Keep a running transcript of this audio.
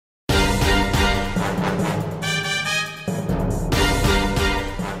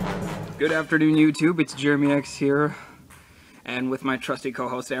Good afternoon, YouTube. It's JeremyX here, and with my trusty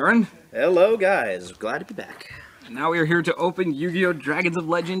co-host, Aaron. Hello, guys. Glad to be back. And now we are here to open Yu-Gi-Oh! Dragons of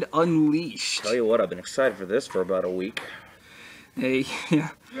Legend Unleashed. Tell you what, I've been excited for this for about a week. Hey, yeah.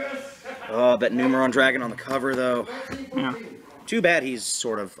 Oh, that Numeron dragon on the cover, though. Yeah. Too bad he's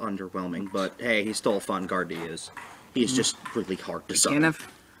sort of underwhelming, but hey, he's still a fun card to use. He's just really hard to summon.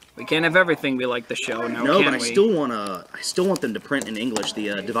 We can't have everything be like the show, now, no, can but we? I still want them to print in English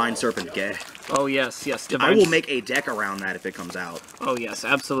the Divine Serpent Gay. Oh yes, yes. I will make a deck around that if it comes out. Oh yes,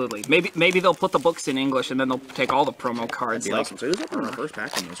 absolutely. Maybe they'll put the books in English and then they'll take all the promo cards. That'd be awesome. So who's opening our first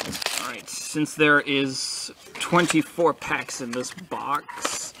pack in this one? All right, since there is 24 packs in this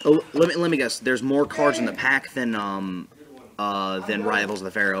box. Oh, let me guess. There's more cards in the pack than Rivals of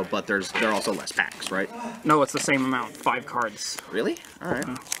the Pharaoh, but there are also less packs, right? No, it's the same amount. 5 cards. Really? All right.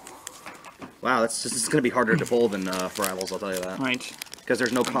 Wow, it's going to be harder to pull than Rivals, I'll tell you that. Right. Because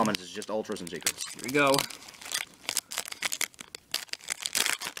there's no commons, it's just ultras and secrets. Here we go.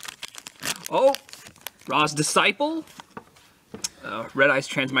 Oh! Ra's Disciple. Red Eyes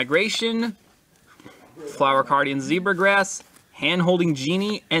Transmigration. Flower Guardian Zebragrass. Hand-Holding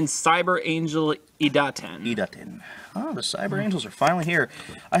Genie. And Cyber Angel Idaten. Oh, the Cyber Angels are finally here.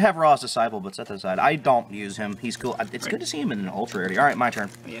 I have Ra's Disciple, but set that aside. I don't use him. He's cool. It's good to see him in an ultra rarity. All right, my turn.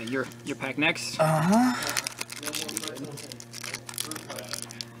 Yeah, your pack next. A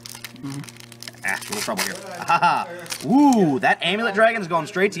little trouble here. Haha. Ooh, that Amulet Dragon is going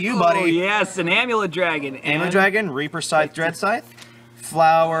straight to you, buddy. Oh yes, an Amulet Dragon. Amulet Dragon, Reaper Scythe, Dread Scythe,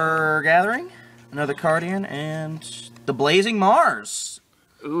 Flower Gathering, another Guardian, and the Blazing Mars.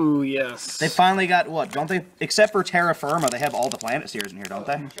 Ooh, yes. They finally got, what, don't they? Except for Terra Firma, they have all the Planet Seers in here, don't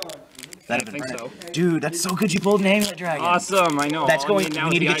they? I think so. Dude, that's so good you pulled an Amulet Dragon. Awesome, I know. That's going, we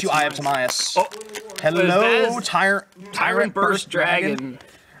need to get you Eye of Timaeus. Oh, hello, Tyrant Burst Dragon.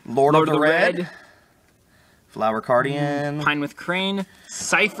 Lord of the Red. Flower Guardian. Pine with Crane.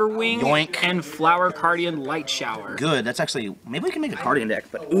 Cypher Wing. Yoink. And Flower Guardian Light Shower. Good, that's actually, maybe we can make a Guardian deck,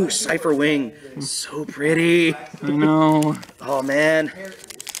 but ooh, Cypher Wing. So pretty. I know. Oh, man.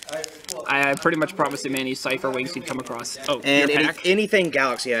 I pretty much promised him any Cypher Wings he'd come across. Oh, and anything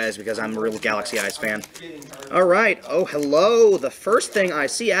Galaxy Eyes, because I'm a real Galaxy Eyes fan. Alright, oh hello! The first thing I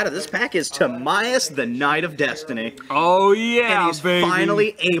see out of this pack is Timaeus, the Knight of Destiny. Oh yeah, and he's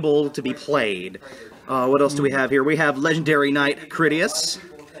finally able to be played. What else do we have here? We have Legendary Knight Critias,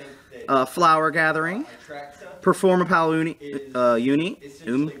 Flower Gathering, Performapal Uni,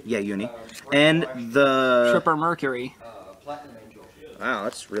 and the... Tripper Mercury. Wow,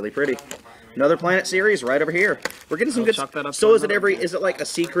 that's really pretty. Another Planet Series right over here. We're getting some good stuff. So is it like a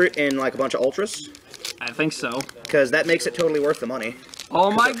secret and like a bunch of ultras? I think so. Because that makes it totally worth the money.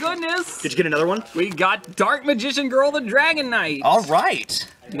 Oh my goodness! Did you get another one? We got Dark Magician Girl the Dragon Knight. All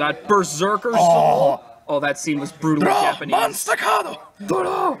right. We got Berserker Soul. Oh, that scene was brutally Japanese.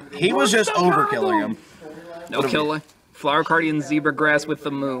 He was just overkilling him. No kill. Flower Guardian Zebragrass with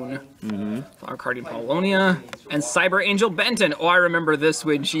the Moon. Flower Guardian Polonia. And Cyber Angel Benton. Oh, I remember this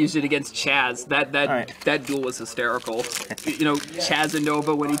when she used it against Chaz. That duel was hysterical. You know, Chaz and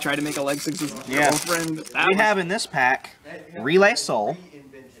Nova when he tried to make Alexis his girlfriend. We have in this pack Relay Soul.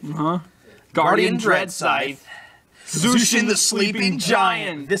 Guardian Dread Scythe. Zushin the Sleeping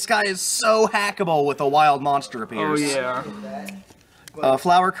Giant. This guy is so hackable with a wild monster appears. Oh yeah.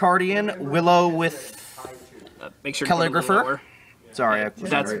 Flower Guardian, Willow with make sure Calligrapher. Sorry,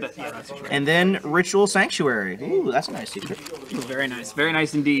 that's right. And then Ritual Sanctuary. Ooh, that's a nice secret. Very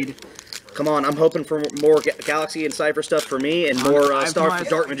nice indeed. Come on, I'm hoping for more Galaxy and Cypher stuff for me, and more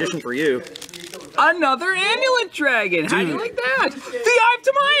Dark Magician for you. Another Amulet Dragon! How do you like that? The Eye of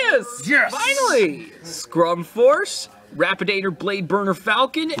Timaeus! Yes! Finally! Scrum Force, Rapidator Blade Burner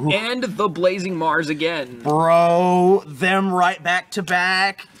Falcon, and the Blazing Mars again. Bro, them right back to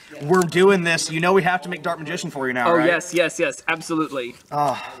back. We're doing this. You know we have to make Dark Magician for you now, right? Oh, yes, absolutely.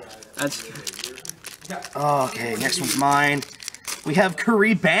 That's... Okay, next one's mine. We have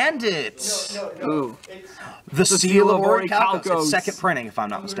Curry Bandit. Ooh. The Seal of Orichalcos. It's second printing, if I'm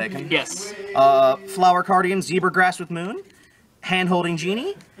not mistaken. Yes. Flower Guardian, Zebragrass with Moon, Hand-Holding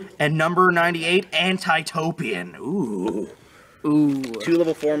Genie, and number 98, Antitopian. Ooh. 2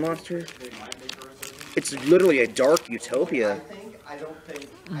 level 4 monster. It's literally a dark utopia.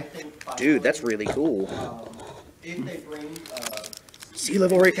 Dude, that's really cool. Seal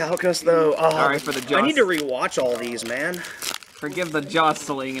of Orichalcos, though. Oh, sorry for the I need to rewatch all these, man. Forgive the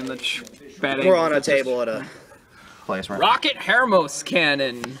jostling and the batting. We're on a table at a place, right? Rocket Hermos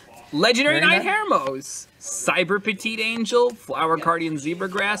Cannon. Legendary Knight Hermos, Cyber Petite Angel, Flower Guardian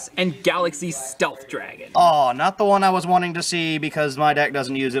Zebragrass, and Galaxy Stealth Dragon. Oh, not the one I was wanting to see because my deck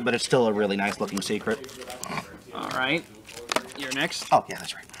doesn't use it, but it's still a really nice looking secret. Alright, you're next. Oh, yeah,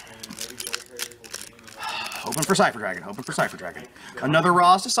 that's right. Open for Cypher Dragon, open for Cypher Dragon. Another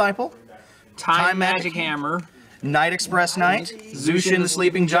Ra's Disciple. Time Magic Hammer. Night Express Knight, Zushin the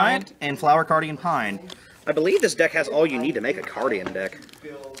Sleeping Giant, and Flower Guardian Pine. I believe this deck has all you need to make a Guardian deck.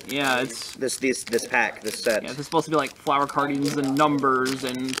 Yeah, it's... This pack, this set. Yeah, this is supposed to be like Flower Guardians and Numbers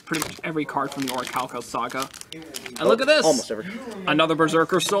and pretty much every card from the Orichalco Saga. And look at this! Almost every. Another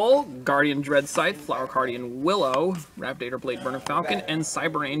Berserker Soul, Guardian Dread Scythe, Flower Guardian Willow, Rapdator Blade Burner Falcon, and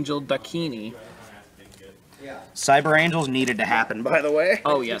Cyber Angel Dakini. Cyber Angels needed to happen, by the way.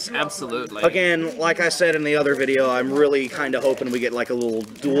 Oh yes, absolutely. Again, like I said in the other video, I'm really kind of hoping we get like a little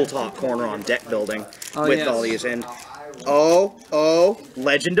dual top corner on deck building with all these in. Oh,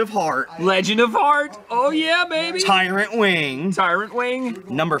 Legend of Heart. Legend of Heart. Oh yeah, baby. Tyrant Wing. Tyrant Wing.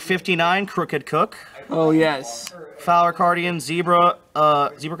 Number 59, Crooked Cook. Oh yes. Flower Guardian, Zebragrass,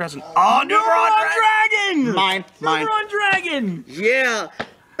 and Numeron Dragon. Mine. Numeron Dragon. Yeah.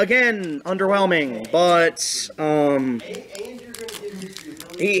 Again, underwhelming, but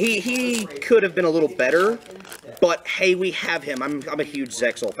he could have been a little better. But hey, we have him. I'm a huge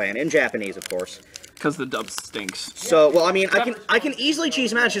Zexal fan, in Japanese, of course. Because the dub stinks. So, well, I mean, I can easily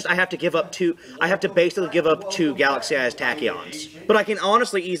cheese match. Just I have to basically give up two Galaxy-Eyes Tachyons. But I can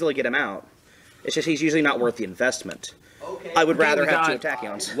honestly easily get him out. It's just he's usually not worth the investment. I would rather have two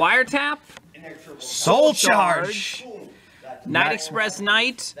Tachyons. Wiretap. Soul Charge. Night Express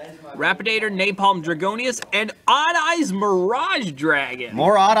Knight, Rapidator, Napalm Dragonius, and Odd Eyes Mirage Dragon.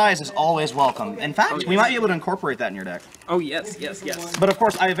 More Odd Eyes is always welcome. In fact, we might be able to incorporate that in your deck. Oh, yes, yes, yes. But of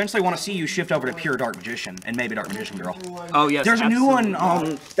course, I eventually want to see you shift over to pure Dark Magician, and maybe Dark Magician Girl. Oh, yes, there's absolutely. A new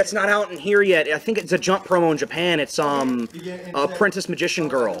one that's not out in here yet. I think it's a jump promo in Japan. It's Apprentice Magician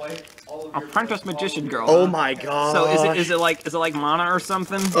Girl. Apprentice Magician Girl. Oh my god. So is it like Mana or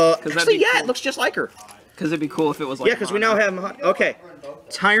something? Actually, yeah, it looks just like her. Because it'd be cool if it was like... Yeah, because we now have... Okay.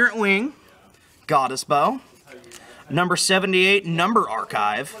 Tyrant Wing, Goddess Bow, number 78, Number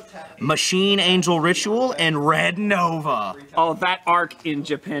Archive, Machine Angel Ritual, and Red Nova. Oh, that arc in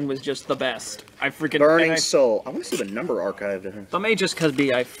Japan was just the best. I freaking... Burning Soul. I want to see the Number Archive to him. That may just because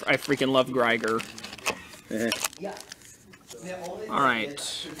I freaking love Greiger. Alright.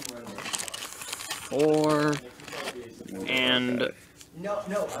 4... And...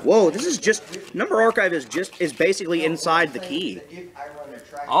 Whoa, this is just... Number Archive is basically inside the key.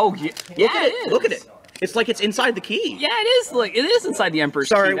 Oh, yeah, it is. Look at it. It's like it's inside the key. Yeah, it is inside the Emperor's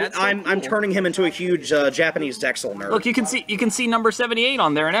key. Sorry, I'm turning him into a huge Japanese Zexal nerd. Look, you can see number 78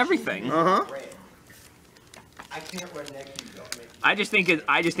 on there and everything. Uh-huh. I just think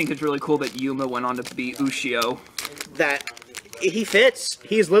it's really cool that Yuma went on to be Ushio. He fits.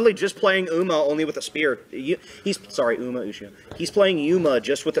 He's literally just playing Uma only with a spear. Ushio. He's playing Yuma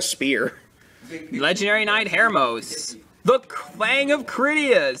just with a spear. Legendary Knight Hermos, the Clang of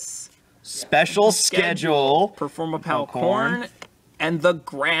Critias, Special Schedule, Performapal Corn, and the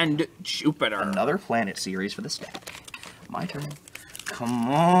Grand Jupiter. Another Planet series for the stack. My turn. Come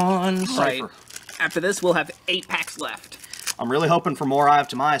on, Cypher. Right. After this, we'll have 8 packs left. I'm really hoping for more Eye of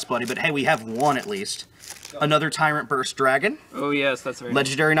Timaeus, buddy, but hey, we have one at least. Another Tyrant Burst Dragon. Oh yes, that's very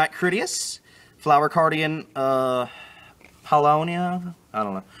Legendary Knight Critias. Flower Guardian, Palonia? I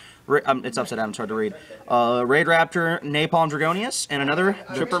don't know. It's upside down, it's hard to read. Raid Raptor, Napalm Dragonius, and another...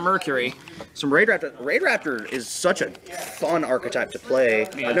 Tripper Mercury. Some Raid Raptor. Raid Raptor is such a fun archetype to play.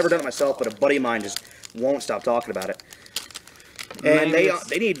 Yes. I've never done it myself, but a buddy of mine just won't stop talking about it. And they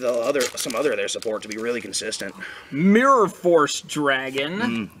need some other of their support to be really consistent. Mirror Force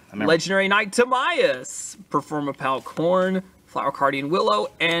Dragon, Legendary Knight Timaeus, Performapal Corn, Flower Guardian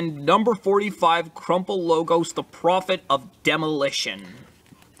Willow, and number 45 Crumple Logos, the Prophet of Demolition.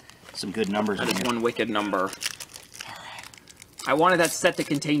 Some good numbers. That is one wicked number. I wanted that set to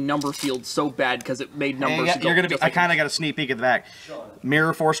contain number fields so bad because it made numbers. I kind of got a sneak peek at the back.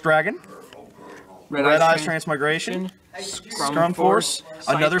 Mirror Force Dragon, Red Eyes Transmigration. Scrum Force,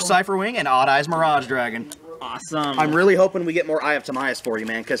 another Cypher Wing, and Odd Eyes Mirage Dragon. Awesome. I'm really hoping we get more Eye of Timaeus for you,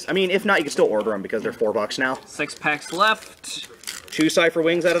 man, because, I mean, if not, you can still order them because they're $4 now. 6 packs left. 2 Cypher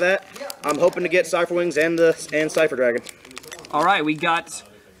Wings out of that. I'm hoping to get Cypher Wings and Cypher Dragon. Alright, we got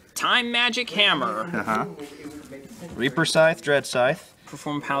Time Magic Hammer. Reaper Scythe, Dread Scythe.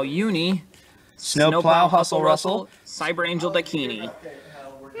 Performapal Uni. Snowplow, Hustle Russell. Cyber Angel Dakini.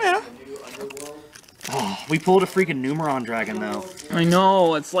 Yeah. Oh, we pulled a freaking Numeron Dragon, though. I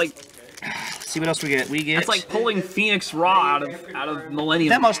know, it's like... see what else we get. We get... It's like pulling Phoenix Raw out of Millennium.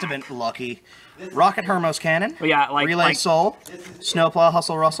 That must have been lucky. Rocket Hermos Cannon. But yeah, Relay Soul. Snowplow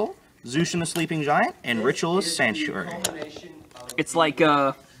Hustle Rustle. Zeus and the Sleeping Giant. And Ritualist Sanctuary. It's like,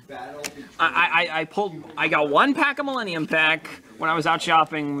 I got one pack of Millennium Pack when I was out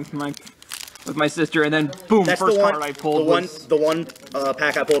shopping with my sister, and then boom, That's first the one, card I pulled the one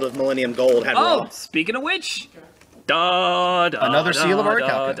pack I pulled of Millennium Gold had Raw. Speaking of which, another Seal of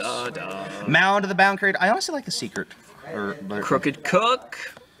Arcalcus. Mound of the Bound Creator. I honestly like the Secret. Crooked Cook.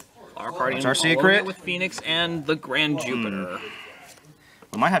 Our secret with Phoenix and the Grand Jupiter.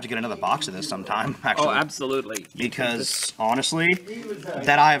 We might have to get another box of this sometime, actually. Oh, absolutely. Because, honestly,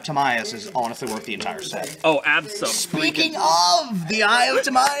 that Eye of Timaeus is honestly worth the entire set. Oh, absolutely. Speaking of the Eye of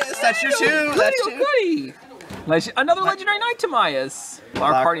Timaeus, that's your two. That's goody. Another Legendary Knight Timaeus.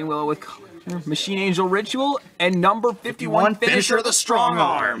 Flower Parting Willow with Machine Angel Ritual and number 51 Finisher of the Strong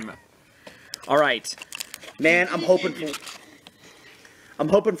Arm. All right. Man, I'm hoping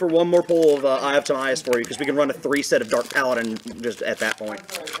for one more pull of Eye of Timaeus for you, because we can run a 3-set of Dark Paladin just at that point.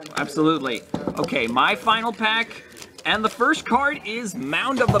 Absolutely. Okay, my final pack, and the first card is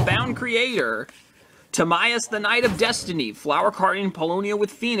Mound of the Bound Creator. Timaeus, the Knight of Destiny. Flower Carding Polonia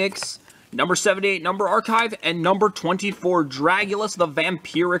with Phoenix. Number 78, Number Archive, and number 24, Dragulus, the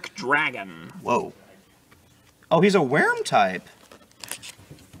Vampiric Dragon. Whoa. Oh, he's a Worm type.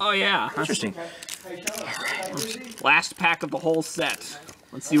 Oh, yeah. Interesting. Last pack of the whole set.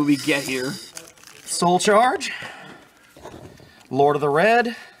 Let's see what we get here. Soul Charge. Lord of the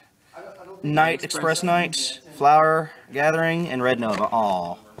Red. Night Express Knight. Flower Gathering, and Red Nova.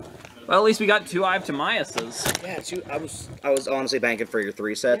 Aw. Well, at least we got 2 Eye of Timaeuses. Yeah, I was honestly banking for your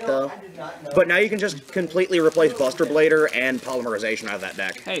 3-set though. But now you can just completely replace Buster Blader and Polymerization out of that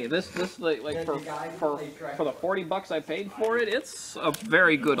deck. Hey, this like for the $40 I paid for it, it's a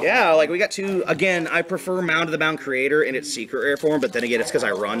very good haul. Yeah, like we got 2. Again, I prefer Mound of the Bound Creator in its secret rare form, but then again, it's because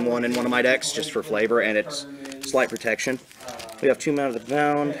I run one in one of my decks just for flavor and it's slight protection. We have 2 Mound of the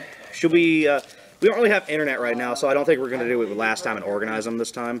Bound. Should we? We don't really have internet right now, so I don't think we're going to do what we did last time and organize them this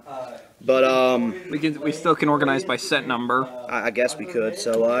time. But, we still can organize by set number. I guess we could,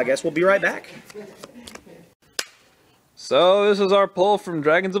 so I guess we'll be right back. So, this is our pull from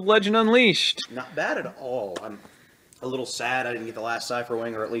Dragons of Legend Unleashed. Not bad at all. I'm a little sad I didn't get the last Cypher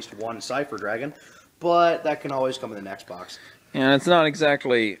Wing, or at least one Cypher Dragon, but that can always come in the next box. And it's not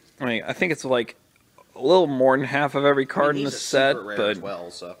exactly, I mean, I think it's like a little more than half of every card in the set, but... as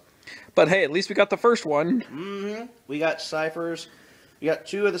well, so... But hey, at least we got the first one. Mm-hmm. We got Cyphers. We got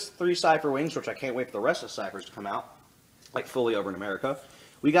 2 of the 3 Cypher Wings, which I can't wait for the rest of the Cyphers to come out, like fully over in America.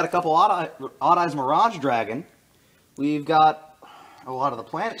 We got a couple Odd Eyes Mirage Dragon. We've got a lot of the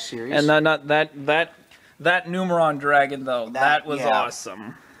Planet series. And that Numeron Dragon though, that was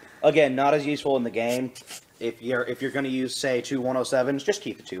awesome. Again, not as useful in the game. If you're going to use, say, 2 107s, just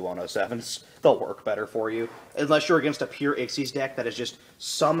keep the 2 107s. They'll work better for you. Unless you're against a pure Ixies deck that is just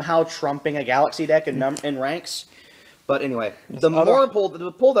somehow trumping a Galaxy deck in ranks. But anyway, the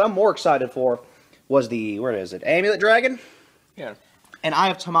pull that I'm more excited for was the, where is it, Amulet Dragon? Yeah. And Eye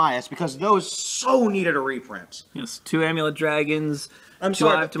of Timaeus, because those so needed a reprint. Yes, 2 Amulet Dragons, I'm 2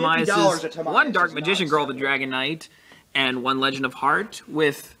 Eye of Timaeuses, Timaeus 1 Dark Magician Girl, the Dragon Knight, and 1 Legend of Heart,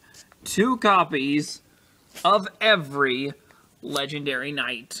 with 2 copies of every Legendary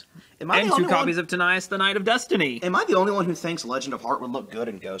Knight. And 2 copies of Timaeus, the Knight of Destiny. Am I the only one who thinks Legend of Heart would look good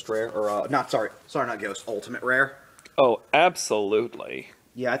in Ghost Rare? Or, not Ghost, Ultimate Rare? Oh, absolutely.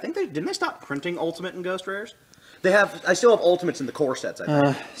 Yeah, I think didn't they stop printing Ultimate and Ghost Rares? I still have Ultimates in the core sets, I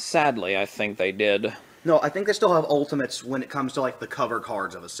think. Sadly, I think they did. No, I think they still have Ultimates when it comes to, like, the cover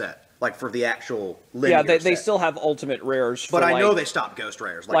cards of a set. Like, for the actual linear set. They still have Ultimate Rares for, but I know they stopped Ghost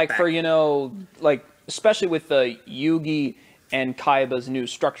Rares. Like for, you know, like, especially with the Yugi and Kaiba's new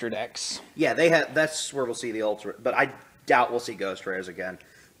structure decks. Yeah, that's where we'll see the Ultimate, but I doubt we'll see Ghost Rares again.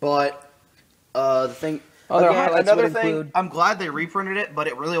 But, the thing... Again, another thing, I'm glad they reprinted it, but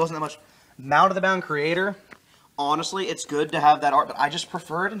it really wasn't that much. Mound of the Bound Creator, honestly, it's good to have that art, but I just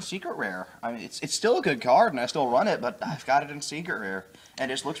prefer it in Secret Rare. I mean, it's still a good card, and I still run it, but I've got it in Secret Rare, and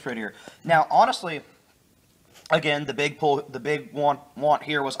it just looks prettier. Now, honestly, again, the big want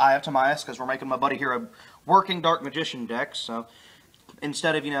here was Eye of Timaeus, because we're making my buddy here a working Dark Magician deck, so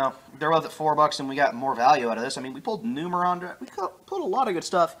instead of, you know, they're both at $4 and we got more value out of this, I mean, we pulled Numeron, we pulled a lot of good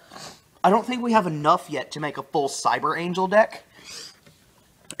stuff. I don't think we have enough yet to make a full Cyber Angel deck.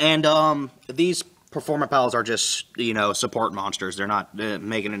 And these Performapals are just, you know, support monsters. They're not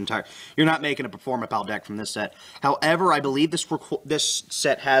making an entire... You're not making a Performapal deck from this set. However, I believe this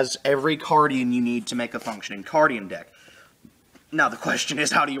set has every Cardian you need to make a functioning Cardian deck. Now the question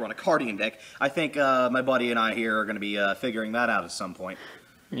is, how do you run a Cardian deck? I think my buddy and I here are going to be figuring that out at some point.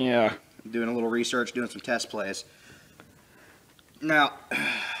 Yeah. Doing a little research, doing some test plays. Now,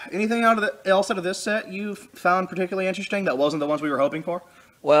 anything else out of this set you found particularly interesting that wasn't the ones we were hoping for?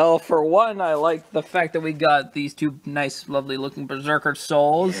 Well, for one, I like the fact that we got these two nice, lovely-looking Berserker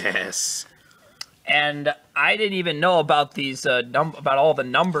Souls. Yes. And I didn't even know about these, about all the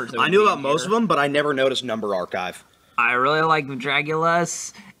numbers. I knew about most of them, but I never noticed Number Archive. I really like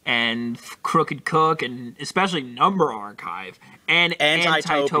Dragulus and Crooked Cook, and especially Number Archive and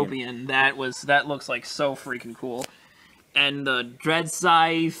Antitopian. That looks like so freaking cool. And the Dread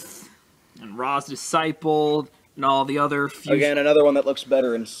Scythe and Ra's Disciple and all the other fusions. Again, another one that looks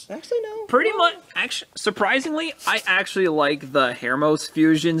better. And actually, no. Pretty much. Actually, surprisingly, I actually like the Hermos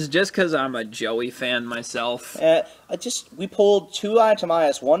fusions just because I'm a Joey fan myself. We pulled 2 Eye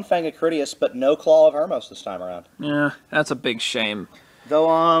Timaeus, 1 Fang of Critias, but no Claw of Hermos this time around. Yeah, that's a big shame.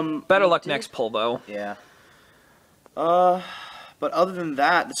 Though, better luck next pull, though. Yeah. But other than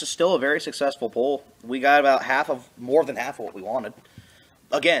that, this is still a very successful pull. We got about more than half of what we wanted.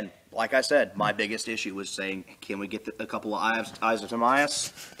 Again, like I said, my biggest issue was saying, can we get a couple of Eyes of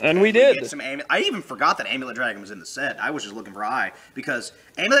Timaeus? And we did. I even forgot that Amulet Dragon was in the set. I was just looking for Eye, because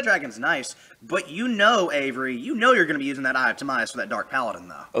Amulet Dragon's nice, but you know, Avery, you're going to be using that Eye of Timaeus for that Dark Paladin,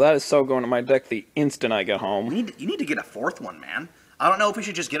 though. Well, that is so going to my deck the instant I get home. You need to get a 4th one, man. I don't know if we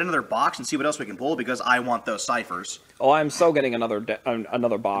should just get another box and see what else we can pull, because I want those ciphers. Oh, I'm so getting another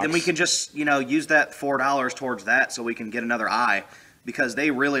box. Then we can just, use that $4 towards that so we can get another Eye, because they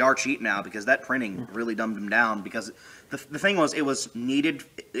really are cheap now, because that printing really dumbed them down, because the thing was, it was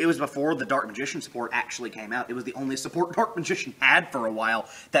before the Dark Magician support actually came out. It was the only support Dark Magician had for a while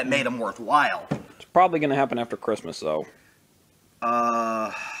that made them worthwhile. It's probably going to happen after Christmas, though.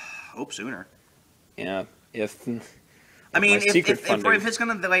 Hope sooner. Yeah, if it's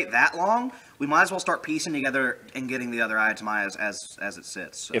going to wait that long, we might as well start piecing together and getting the other Eye of Timaeus as it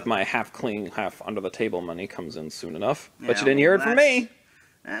sits. So. If my half clean, half under the table money comes in soon enough. Yeah, but you didn't hear it from me.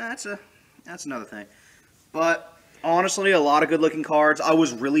 That's another thing. But honestly, a lot of good-looking cards. I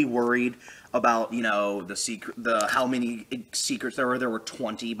was really worried about, how many secrets there were. There were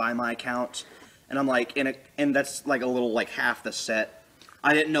 20 by my count. And I'm like, and that's like a little like half the set.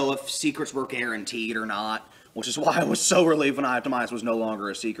 I didn't know if secrets were guaranteed or not. Which is why I was so relieved when Eye of Timaeus was no longer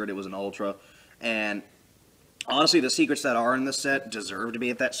a secret, it was an ultra. And honestly, the secrets that are in this set deserve to be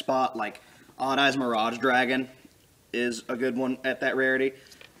at that spot. Like, Odd Eyes Mirage Dragon is a good one at that rarity.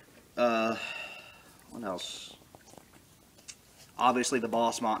 What else? Obviously, the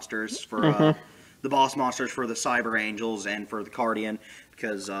boss monsters for the Cyber Angels and for the Cardian.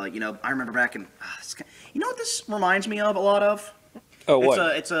 Because, I remember back in... you know what this reminds me of a lot of? Oh,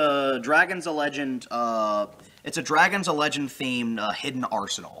 what? It's a Dragons of Legend. It's a Dragons of Legend themed Hidden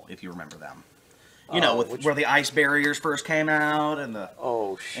Arsenal, if you remember them. Where the ice barriers first came out and the.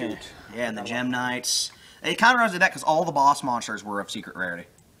 Oh shoot! And the Gem Knights. It kind of reminds me of that because all the boss monsters were of secret rarity.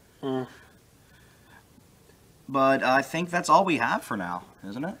 But I think that's all we have for now,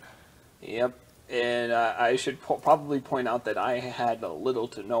 isn't it? Yep. And I should probably point out that I had little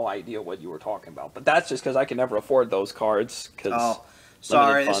to no idea what you were talking about. But that's just because I can never afford those cards.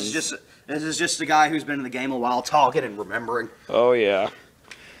 Sorry. This is just a guy who's been in the game a while talking and remembering. Oh, yeah.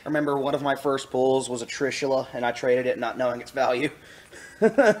 I remember one of my first pulls was a Trishula, and I traded it not knowing its value.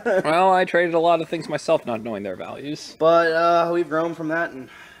 Well, I traded a lot of things myself not knowing their values. But we've grown from that, and,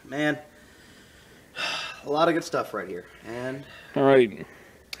 man, a lot of good stuff right here. And all right.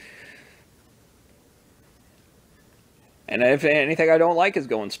 And if anything I don't like is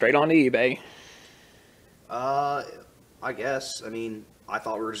going straight on to eBay. I guess. I mean, I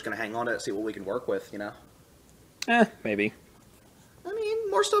thought we were just going to hang on to it, see what we can work with, Maybe. I mean,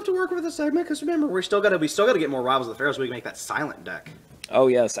 more stuff to work with this segment, because remember, we still got to get more Rivals of the Pharaoh so we can make that silent deck. Oh,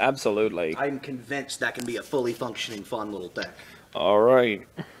 yes, absolutely. I'm convinced that can be a fully functioning, fun little deck. All right.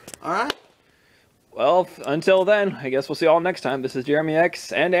 All right. Well, until then, I guess we'll see you all next time. This is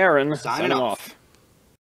JeremyX and Aaron signing off.